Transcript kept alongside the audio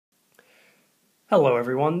Hello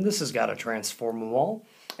everyone, this has got to transform them all,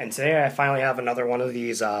 and today I finally have another one of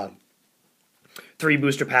these 3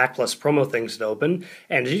 booster pack plus promo things to open,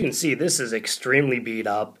 and as you can see, this is extremely beat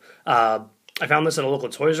up. I found this at a local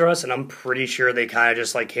Toys R Us, and I'm pretty sure they kind of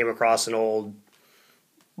just like came across an old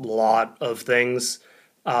lot of things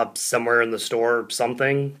somewhere in the store or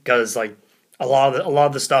something, because like a lot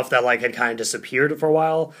of the stuff that like had kind of disappeared for a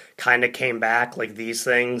while kind of came back, like these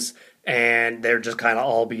things, and they're just kind of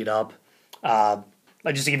all beat up.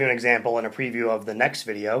 Just to give you an example and a preview of the next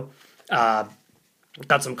video, got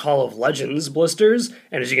some Call of Legends blisters,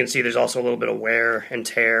 and as you can see, there's also a little bit of wear and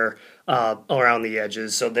tear around the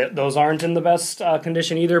edges, so those aren't in the best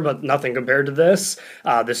condition either, but nothing compared to this.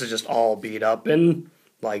 This is just all beat up and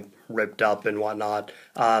like ripped up and whatnot.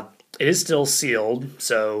 It is still sealed,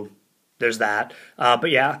 so there's that. But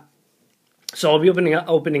yeah, so I'll be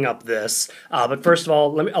opening up this. But first of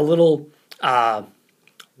all, a little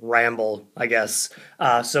ramble, I guess.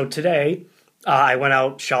 So today, I went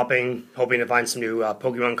out shopping, hoping to find some new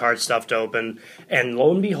Pokemon card stuff to open, and lo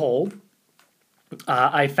and behold,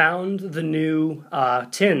 I found the new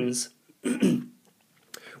tins,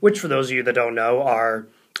 which for those of you that don't know are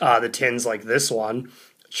the tins like this one,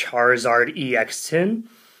 Charizard EX tin.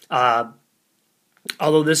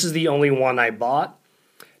 Although this is the only one I bought.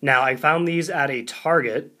 Now, I found these at a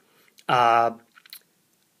Target,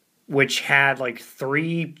 which had like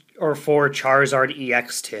 3 or 4 Charizard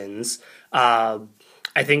EX tins. I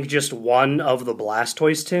think just one of the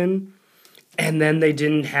Blastoise tin. And then they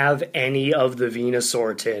didn't have any of the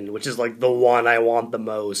Venusaur tin, which is like the one I want the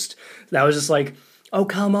most. That was just like, oh,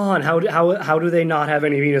 come on. How do they not have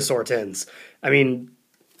any Venusaur tins? I mean,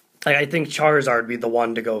 I think Charizard would be the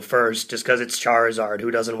one to go first, just because it's Charizard.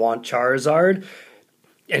 Who doesn't want Charizard?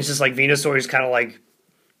 And it's just like Venusaur is kind of like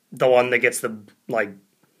the one that gets the, like,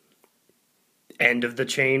 end of the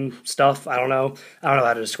chain stuff. I don't know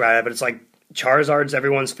how to describe it, but it's like Charizard's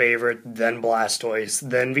everyone's favorite, then Blastoise,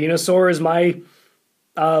 then Venusaur is my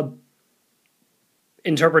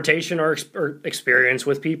interpretation or experience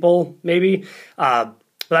with people, maybe. But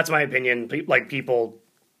that's my opinion. Like, people,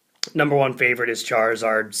 number 1 favorite is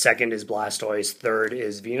Charizard, second is Blastoise, third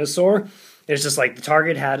is Venusaur. It's just like the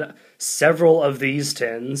Target had several of these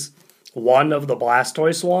tins, one of the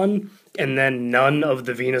Blastoise one, and then none of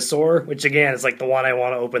the Venusaur, which again is like the one I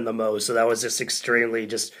want to open the most, so that was just extremely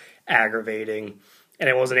just aggravating, and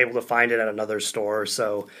I wasn't able to find it at another store,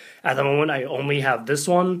 so at the moment I only have this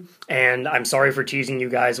one, and I'm sorry for teasing you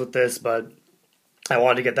guys with this, but I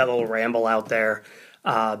wanted to get that little ramble out there.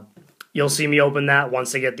 You'll see me open that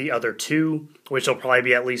once I get the other 2, which will probably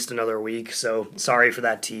be at least another week, so sorry for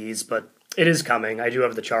that tease, but it is coming. I do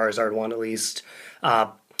have the Charizard one at least.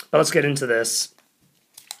 But let's get into this,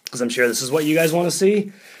 because I'm sure this is what you guys want to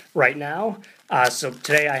see right now. So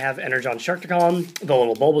today I have Energon Sharkticon, the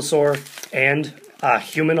little Bulbasaur, and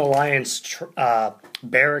Human Alliance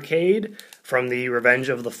Barricade from the Revenge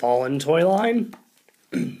of the Fallen toy line.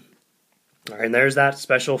 Alright, and there's that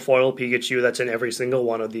special foil Pikachu that's in every single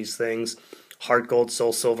one of these things. Heart Gold,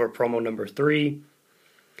 Soul Silver, promo number 3.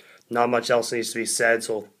 Not much else needs to be said,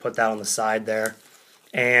 so we'll put that on the side there.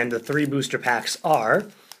 And the 3 booster packs are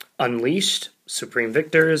Unleashed, Supreme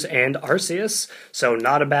Victors, and Arceus. So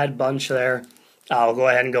not a bad bunch there. I'll go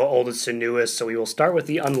ahead and go oldest to newest. So we will start with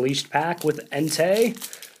the Unleashed pack with Entei.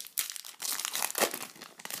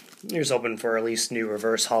 Here's hoping for at least new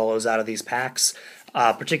reverse holos out of these packs.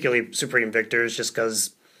 Particularly Supreme Victors, just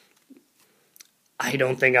because I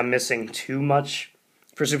don't think I'm missing too much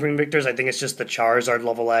for Supreme Victors. I think it's just the Charizard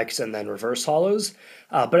level X and then reverse holos.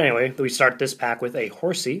 But anyway, we start this pack with a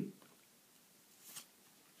Horsey,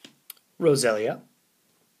 Roselia,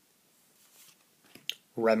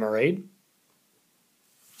 Remoraid,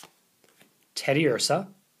 Teddiursa,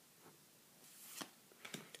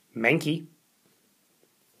 Mankey,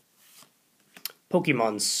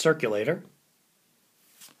 Pokemon Circulator,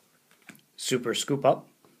 Super Scoop Up,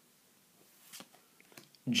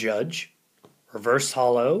 Judge, reverse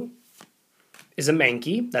holo is a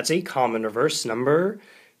Mankey. That's a common reverse, number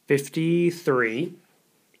 53.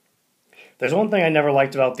 There's one thing I never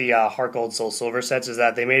liked about the Heart Gold Soul Silver sets is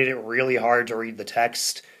that they made it really hard to read the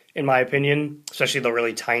text, in my opinion, especially the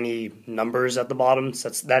really tiny numbers at the bottom. So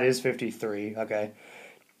that is 53, okay.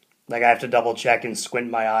 Like, I have to double check and squint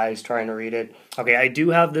my eyes trying to read it. Okay, I do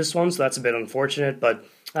have this one, so that's a bit unfortunate, but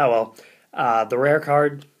oh well. The rare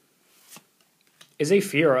card is a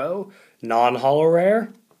Fearow, non-holo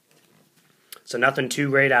rare. So nothing too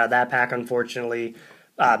great out of that pack, unfortunately.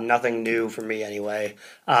 Nothing new for me anyway.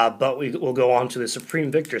 But we'll go on to the Supreme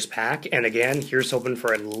Victors pack. And again, here's hoping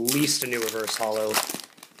for at least a new reverse holo.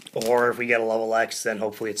 Or if we get a level X, then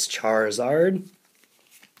hopefully it's Charizard.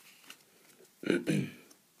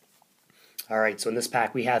 Alright, so in this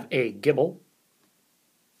pack we have a Gible,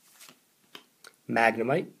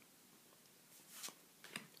 Magnemite,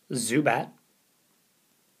 Zubat,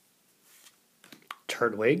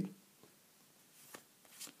 Turtwig,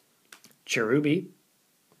 Cherubi,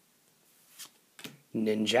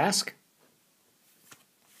 Ninjask,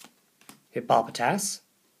 Hippopotas,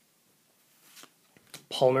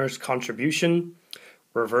 Palmer's Contribution,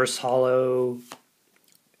 Reverse Holo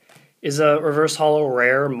is a Reverse Holo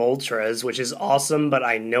rare Moltres, which is awesome, but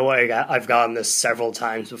I know I've gotten this several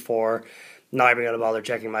times before. Not even going to bother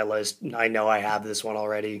checking my list. I know I have this one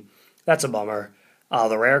already. That's a bummer.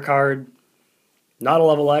 The rare card, not a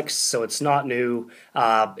level X, so it's not new.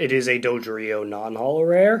 It is a Dodrio non-holo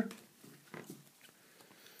rare.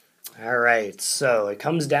 Alright, so it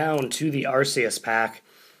comes down to the Arceus pack.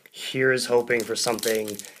 Here's hoping for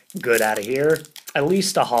something good out of here. At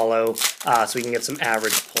least a holo, so we can get some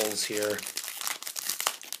average pulls here.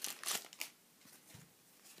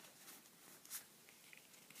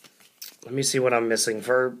 Let me see what I'm missing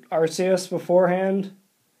for Arceus beforehand.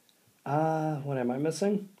 What am I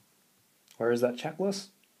missing? Where is that checklist?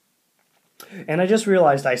 And I just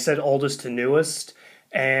realized I said oldest to newest,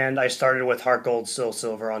 and I started with Heart Gold, Soul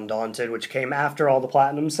Silver, Undaunted, which came after all the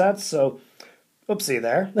Platinum sets, so oopsie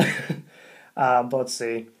there. But let's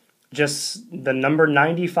see. Just the number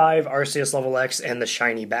 95 Arceus Level X and the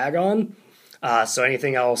Shiny Bagon. So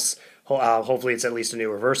anything else, hopefully it's at least a new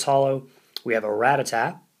Reverse Holo. We have a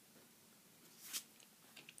Rattata,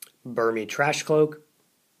 Burmy Trash Cloak,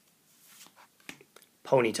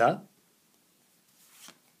 Ponyta,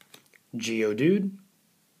 Geodude,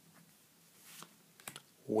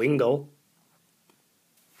 Wingull,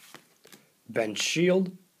 Bench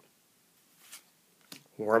Shield,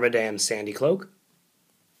 Wormadam Sandy Cloak,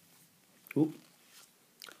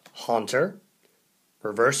 Haunter,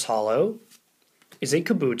 Reverse Holo, is a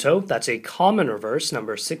Kabuto. That's a common reverse,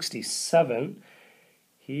 number 67.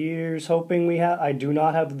 Here's hoping we have... I do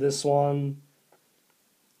not have this one.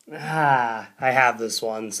 I have this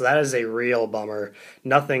one, so that is a real bummer.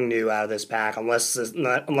 Nothing new out of this pack, unless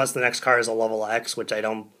the next card is a level X, which I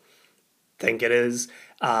don't think it is.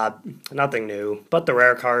 Nothing new, but the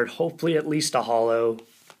rare card, hopefully at least a holo.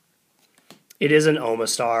 It is an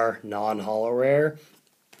Omastar non-holo rare,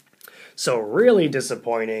 so really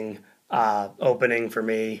disappointing opening for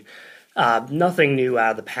me. Nothing new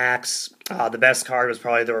out of the packs. The best card was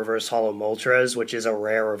probably the Reverse Holo Moltres, which is a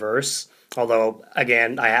rare reverse. Although,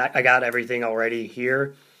 again, I got everything already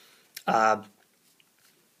here. So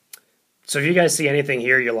if you guys see anything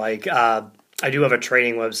here you like, I do have a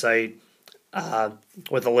trading website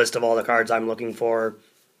with a list of all the cards I'm looking for.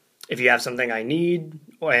 If you have something I need,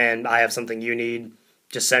 and I have something you need,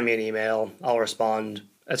 just send me an email. I'll respond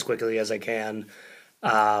as quickly as I can.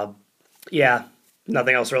 Yeah,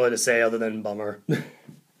 nothing else really to say other than bummer.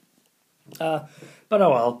 But oh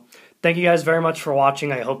well. Thank you guys very much for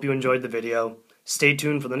watching. I hope you enjoyed the video. Stay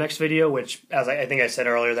tuned for the next video, which, as I think I said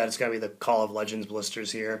earlier, that it's going to be the Call of Legends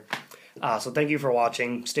blisters here. So thank you for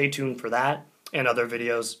watching. Stay tuned for that and other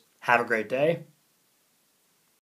videos. Have a great day.